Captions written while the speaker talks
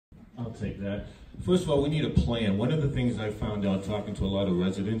I'll take that. First of all, we need a plan. One of the things I found out talking to a lot of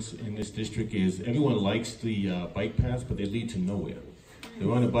residents in this district is everyone likes the bike paths, but they lead to nowhere.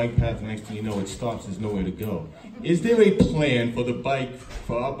 They're on a bike path, and next thing you know, it stops, there's nowhere to go. Is there a plan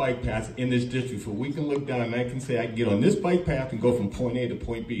for our bike paths in this district so we can look down and I can say I can get on this bike path and go from point A to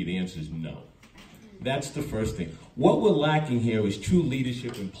point B? The answer is no. That's the first thing. What we're lacking here is true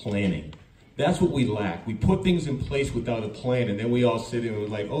leadership and planning. That's what we lack. We put things in place without a plan, and then we all sit there and we're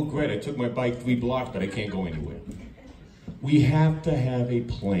like, oh great, I took my bike 3 blocks, but I can't go anywhere. We have to have a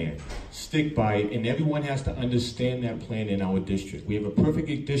plan, stick by it, and everyone has to understand that plan in our district. We have a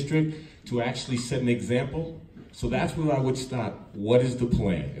perfect district to actually set an example, so that's where I would start. What is the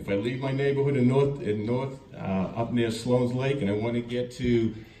plan? If I leave my neighborhood up near Sloan's Lake and I want to get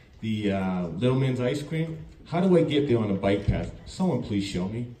to the Little Man's Ice Cream, how do I get there on a bike path? Someone please show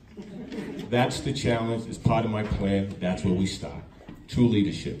me. That's the challenge. It's part of my plan. That's where we start. True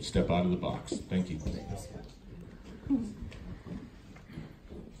leadership. Step out of the box. Thank you.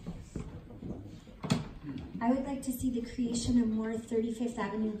 I would like to see the creation of more 35th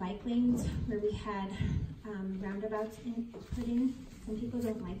Avenue bike lanes where we had roundabouts put in. Some people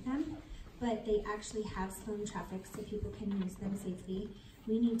don't like them, but they actually have slowing traffic so people can use them safely.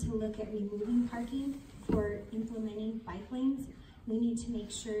 We need to look at removing parking for implementing bike lanes. We need to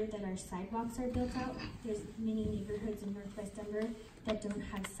make sure that our sidewalks are built out. There's many neighborhoods in Northwest Denver that don't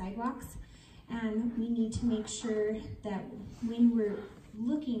have sidewalks. And we need to make sure that when we're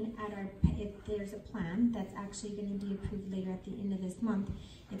looking at if there's a plan that's actually going to be approved later at the end of this month,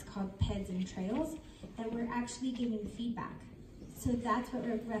 it's called PEDs and Trails, that we're actually giving feedback. So that's what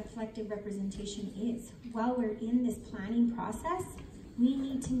reflective representation is. While we're in this planning process, we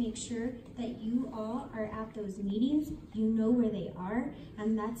need to make sure that you all are at those meetings, you know where they are,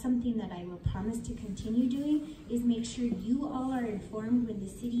 and that's something that I will promise to continue doing, is make sure you all are informed when the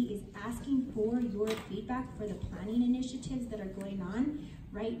city is asking for your feedback for the planning initiatives that are going on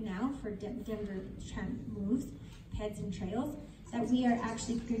right now for Denver Moves, PEDs and Trails, that we are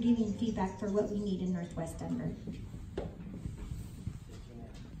actually giving feedback for what we need in Northwest Denver.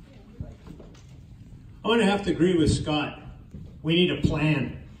 I'm going to have to agree with Scott. We need a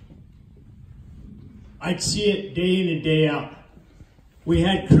plan. I'd see it day in and day out. We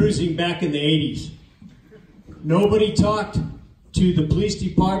had cruising back in the 80s. Nobody talked to the police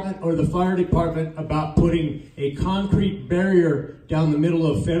department or the fire department about putting a concrete barrier down the middle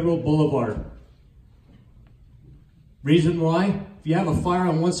of Federal Boulevard. Reason why? If you have a fire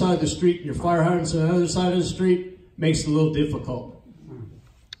on one side of the street and your fire hydrant's on the other side of the street, makes it a little difficult.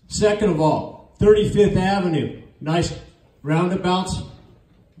 Second of all, 35th Avenue, nice roundabouts,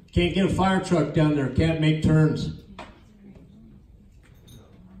 can't get a fire truck down there, can't make turns.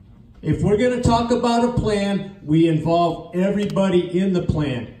 If we're going to talk about a plan, we involve everybody in the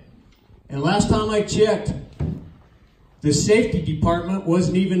plan. And last time I checked, the safety department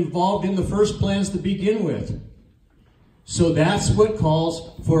wasn't even involved in the first plans to begin with. So that's what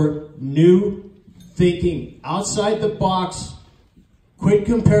calls for new thinking, outside the box, quit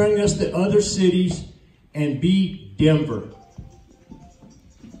comparing us to other cities, and be Denver.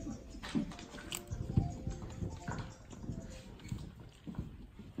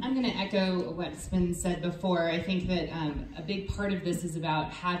 I'm going to echo what's been said before. I think that a big part of this is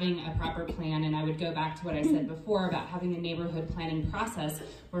about having a proper plan, and I would go back to what I said before about having a neighborhood planning process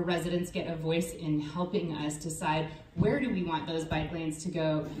where residents get a voice in helping us decide where do we want those bike lanes to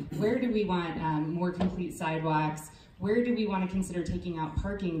go, where do we want more complete sidewalks, where do we want to consider taking out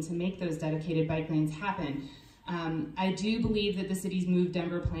parking to make those dedicated bike lanes happen. I do believe that the city's Move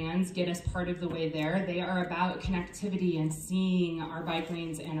Denver plans get us part of the way there. They are about connectivity and seeing our bike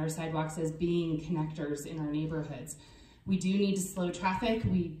lanes and our sidewalks as being connectors in our neighborhoods. We do need to slow traffic,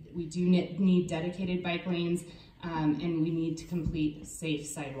 we do need dedicated bike lanes, and we need to complete safe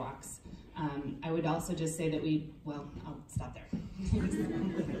sidewalks. I would also just say that I'll stop there.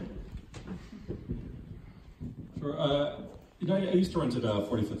 Sure. I used to rent at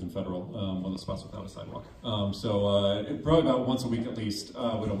 45th and Federal, one of the spots without a sidewalk. Probably about once a week at least,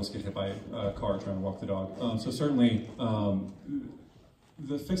 would almost get hit by a car trying to walk the dog. So certainly,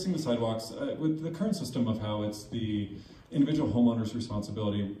 fixing the sidewalks, with the current system of how it's the individual homeowner's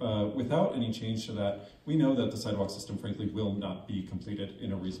responsibility, without any change to that, we know that the sidewalk system, frankly, will not be completed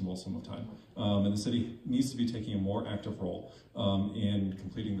in a reasonable sum of time. And the city needs to be taking a more active role in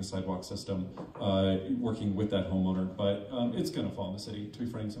completing the sidewalk system, working with that homeowner. But it's going to fall on the city to be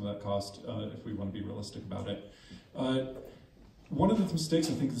fronting some of that cost if we want to be realistic about it. One of the mistakes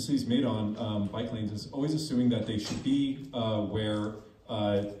I think the city's made on bike lanes is always assuming that they should be where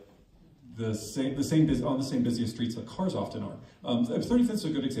on the same busiest streets that cars often are. 35th is a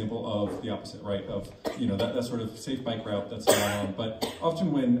good example of the opposite, right? Of that sort of safe bike route that's going on. But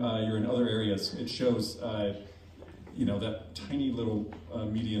often when you're in other areas, it shows that tiny little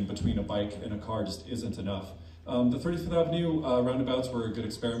median between a bike and a car just isn't enough. The 35th Avenue roundabouts were a good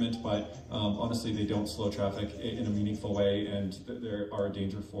experiment, but honestly, they don't slow traffic in a meaningful way, and there are a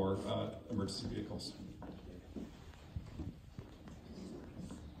danger for emergency vehicles.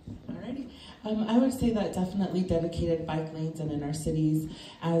 Alrighty. I would say that definitely dedicated bike lanes, and in our cities,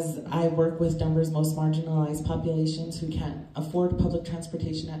 as I work with Denver's most marginalized populations who can't afford public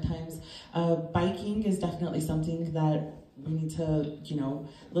transportation at times, biking is definitely something that we need to,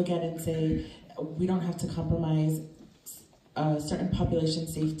 look at and say, we don't have to compromise certain population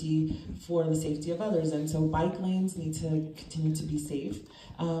safety for the safety of others, and so bike lanes need to continue to be safe.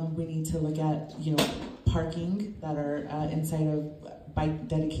 We need to look at, parking that are inside of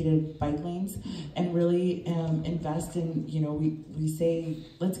dedicated bike lanes, and really invest in, we say,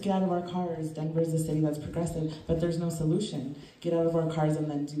 let's get out of our cars. Denver is a city that's progressive, but there's no solution. Get out of our cars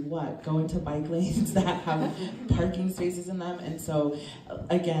and then do what? Go into bike lanes that have parking spaces in them. And so,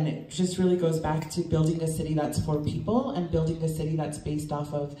 again, it just really goes back to building a city that's for people, and building a city that's based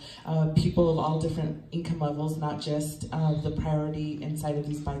off of people of all different income levels, not just the priority inside of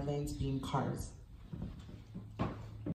these bike lanes being cars.